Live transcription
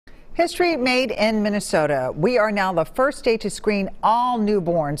History made in Minnesota. We are now the first state to screen all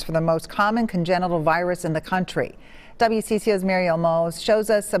newborns for the most common congenital virus in the country. WCCO's Mariel Mose shows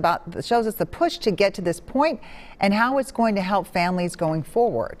us the push to get to this point and how it's going to help families going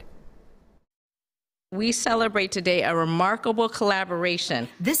forward. We celebrate today a remarkable collaboration.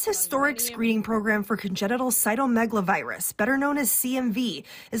 This historic screening program for congenital cytomegalovirus, better known as CMV,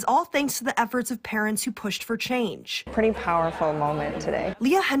 is all thanks to the efforts of parents who pushed for change. Pretty powerful moment today.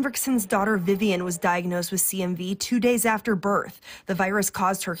 Leah Hendrickson's daughter Vivian was diagnosed with CMV 2 days after birth. The virus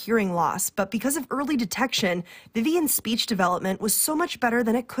caused her hearing loss, but because of early detection, Vivian's speech development was so much better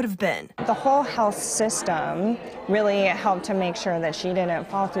than it could have been. The whole health system really helped to make sure that she didn't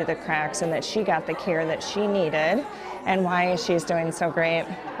fall through the cracks and that she got the care that she needed, and why she's doing so great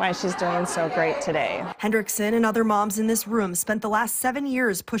today. Hendrickson and other moms in this room spent the last 7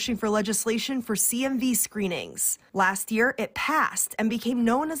 years pushing for legislation for CMV screenings. Last year, it passed and became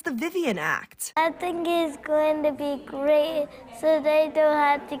known as the Vivian Act. I think it's going to be great so they don't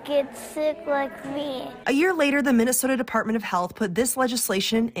have to get sick like me. A year later, the Minnesota Department of Health put this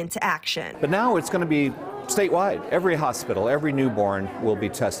legislation into action. But now it's going to be statewide. Every hospital, every newborn will be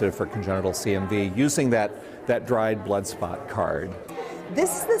tested for congenital CMV using that dried blood spot card.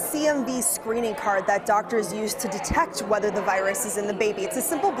 This is the CMV screening card that doctors use to detect whether the virus is in the baby. It's a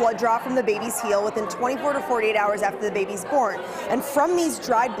simple blood draw from the baby's heel within 24 to 48 hours after the baby's born. And from these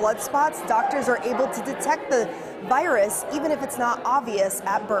dried blood spots, doctors are able to detect the virus even if it's not obvious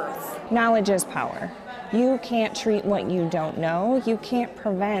at birth. Knowledge is power. You can't treat what you don't know. You can't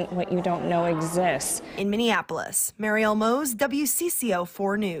prevent what you don't know exists. In Minneapolis, Mariel Mose, WCCO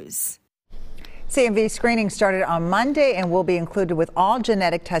 4 News. CMV screening started on Monday and will be included with all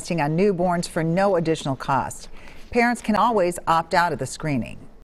genetic testing on newborns for no additional cost. Parents can always opt out of the screening.